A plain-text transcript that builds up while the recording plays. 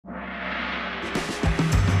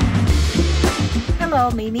Hello,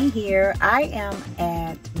 Mimi here. I am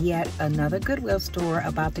at yet another Goodwill store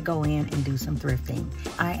about to go in and do some thrifting.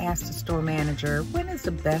 I asked the store manager when is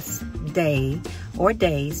the best day or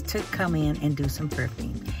days to come in and do some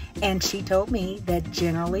thrifting. And she told me that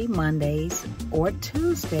generally Mondays or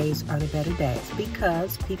Tuesdays are the better days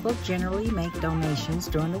because people generally make donations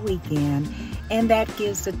during the weekend, and that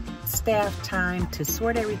gives the staff time to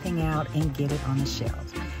sort everything out and get it on the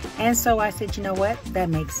shelves. And so I said, you know what, that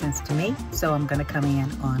makes sense to me. So I'm gonna come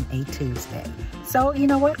in on a Tuesday. So you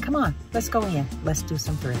know what, come on, let's go in. Let's do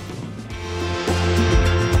some thrifting.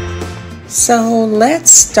 So let's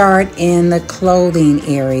start in the clothing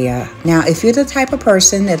area. Now, if you're the type of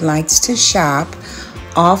person that likes to shop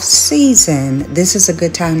off season, this is a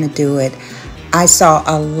good time to do it. I saw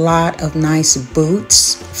a lot of nice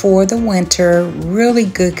boots for the winter, really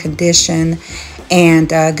good condition, and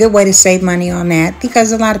a good way to save money on that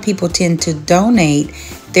because a lot of people tend to donate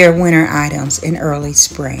their winter items in early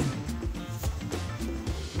spring.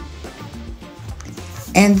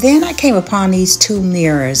 And then I came upon these two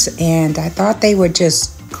mirrors and I thought they were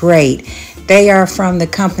just great. They are from the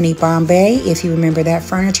company Bombay, if you remember that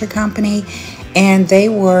furniture company. And they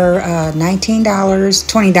were $19,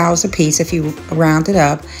 $20 a piece if you round it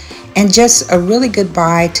up. And just a really good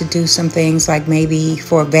buy to do some things like maybe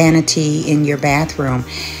for vanity in your bathroom.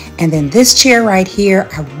 And then this chair right here,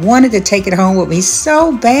 I wanted to take it home with me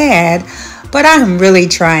so bad, but I'm really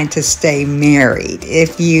trying to stay married,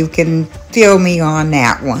 if you can feel me on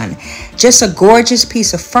that one. Just a gorgeous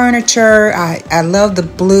piece of furniture. I love the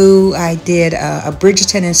blue. I did a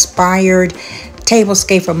Bridgerton inspired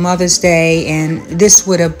tablescape for Mother's Day, and this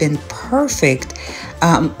would have been perfect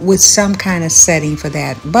with some kind of setting for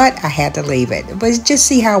that, but I had to leave it. But just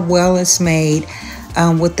see how well it's made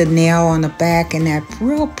with the nail on the back and that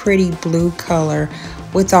real pretty blue color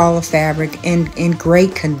with all the fabric in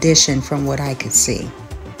great condition from what I could see.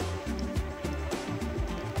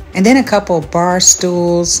 And then a couple of bar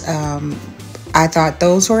stools. I thought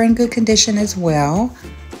those were in good condition as well.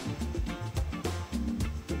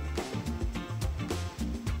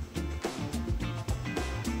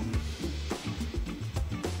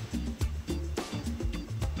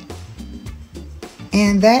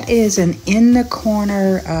 And that is an in the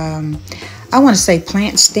corner, I want to say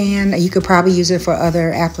plant stand. You could probably use it for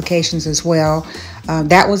other applications as well.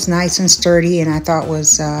 That was nice and sturdy, and I thought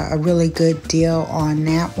was a really good deal on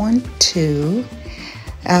that one too.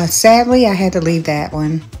 Sadly, I had to leave that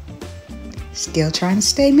one. Still trying to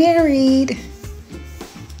stay married.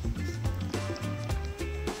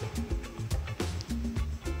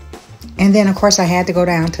 And then, of course, I had to go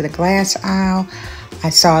down to the glass aisle. I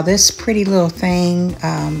saw this pretty little thing,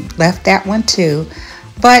 left that one too.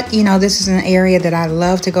 But, you know, this is an area that I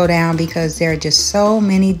love to go down because there are just so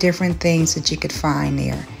many different things that you could find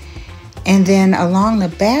there. And then along the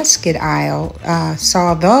basket aisle,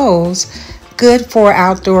 saw those good for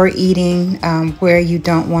outdoor eating where you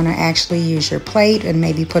don't want to actually use your plate, and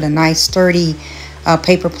maybe put a nice sturdy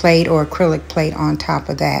paper plate or acrylic plate on top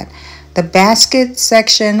of that. The basket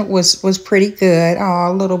section was pretty good.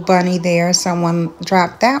 Oh, little bunny there. Someone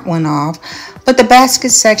dropped that one off. But the basket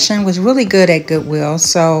section was really good at Goodwill.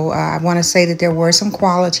 So I want to say that there were some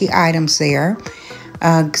quality items there.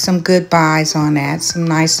 Some good buys on that. Some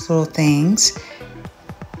nice little things.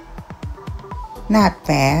 Not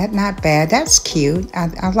bad, not bad. That's cute.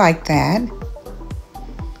 I like that.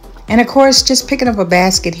 And of course, just picking up a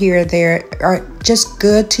basket here or there are just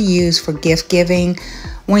good to use for gift giving.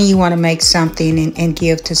 When you want to make something and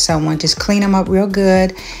give to someone, just clean them up real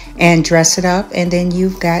good and dress it up, and then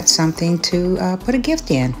you've got something to put a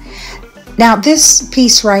gift in. Now this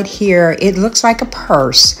piece right here, it looks like a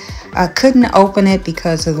purse. I couldn't open it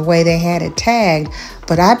because of the way they had it tagged,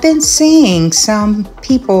 but I've been seeing some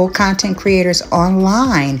people, content creators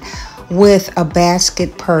online, with a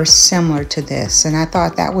basket purse similar to this, and I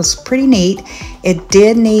thought that was pretty neat. It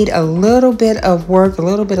did need a little bit of work, a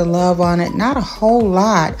little bit of love on it, not a whole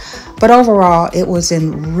lot, but overall it was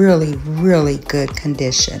in really, really good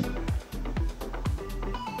condition.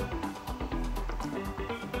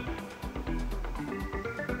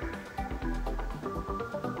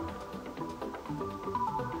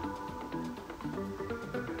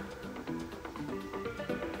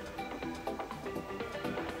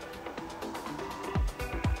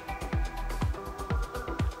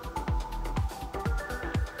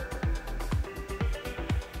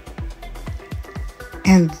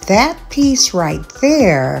 And that piece right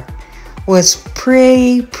there was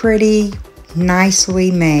pretty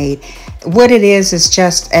nicely made. What it is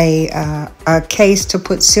just a case to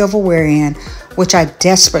put silverware in which I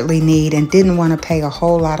desperately need and didn't want to pay a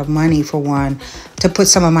whole lot of money for one to put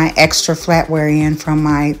some of my extra flatware in from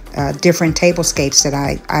my different tablescapes that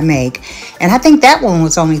I make. And I think that one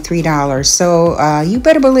was only $3. So you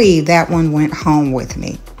better believe that one went home with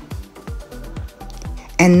me.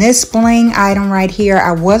 And this bling item right here,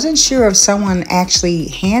 I wasn't sure if someone actually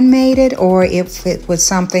handmade it or if it was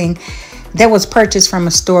something that was purchased from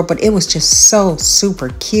a store, but it was just so super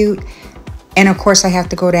cute. And of course I have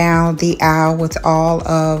to go down the aisle with all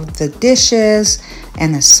of the dishes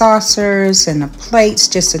and the saucers and the plates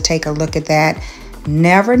just to take a look at that.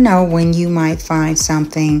 Never know when you might find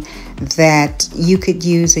something that you could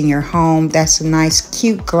use in your home. That's a nice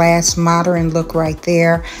cute glass modern look right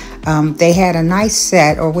there. They had a nice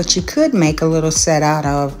set, or what you could make a little set out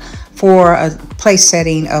of, for a place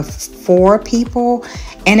setting of 4 people.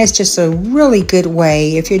 And it's just a really good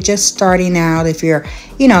way if you're just starting out, if you're,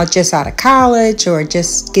 just out of college or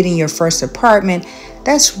just getting your first apartment.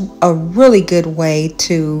 That's a really good way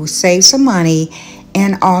to save some money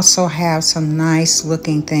and also have some nice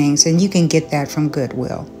looking things. And you can get that from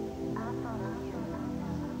Goodwill.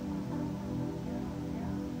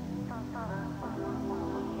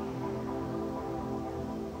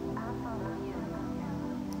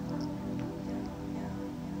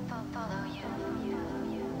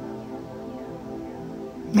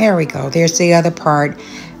 There we go. There's the other part.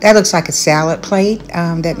 That looks like a salad plate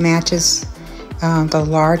that matches the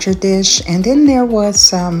larger dish. And then there was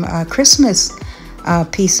some Christmas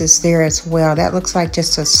pieces there as well. That looks like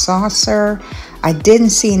just a saucer. I didn't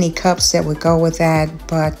see any cups that would go with that,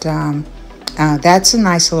 but that's a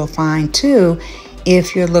nice little find too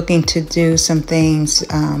if you're looking to do some things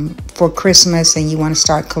for Christmas and you want to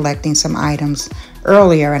start collecting some items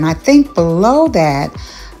earlier. And I think below that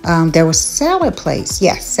there was salad plates.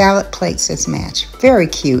 Yes, salad plates as match. Very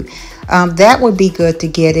cute. That would be good to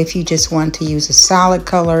get if you just want to use a solid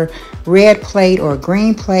color red plate or a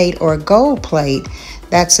green plate or a gold plate.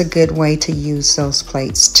 That's a good way to use those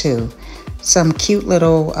plates too. Some cute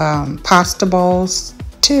little pasta bowls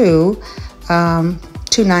too.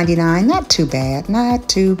 $2.99. Not too bad. Not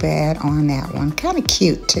too bad on that one. Kind of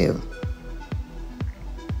cute too.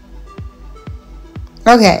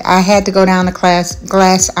 Okay, I had to go down the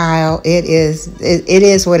glass aisle. It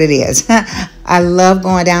is what it is. I love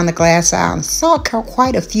going down the glass aisle and saw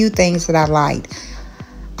quite a few things that I liked.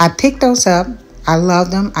 I picked those up. I love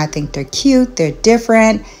them. I think they're cute. They're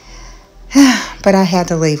different. But I had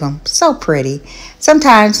to leave them. So pretty.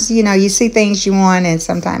 Sometimes, you see things you want and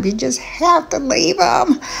sometimes you just have to leave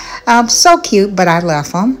them. So cute, but I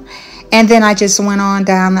left them. And then I just went on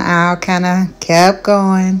down the aisle, kind of kept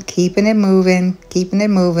going, keeping it moving.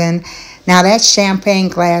 Now that champagne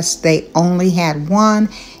glass, they only had one.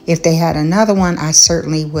 If they had another one, I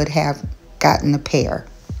certainly would have gotten a pair.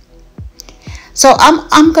 So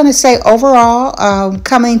I'm going to say overall,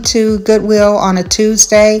 coming to Goodwill on a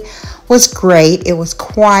Tuesday was great. It was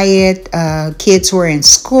quiet. Kids were in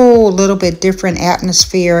school, a little bit different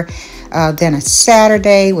atmosphere than a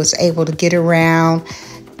Saturday. Was able to get around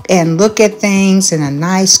and look at things in a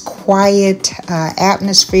nice, quiet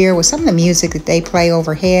atmosphere with some of the music that they play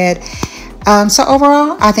overhead. So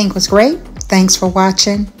overall, I think it was great. Thanks for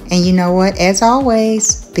watching. And you know what? As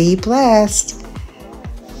always, be blessed.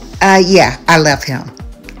 Yeah, I love him.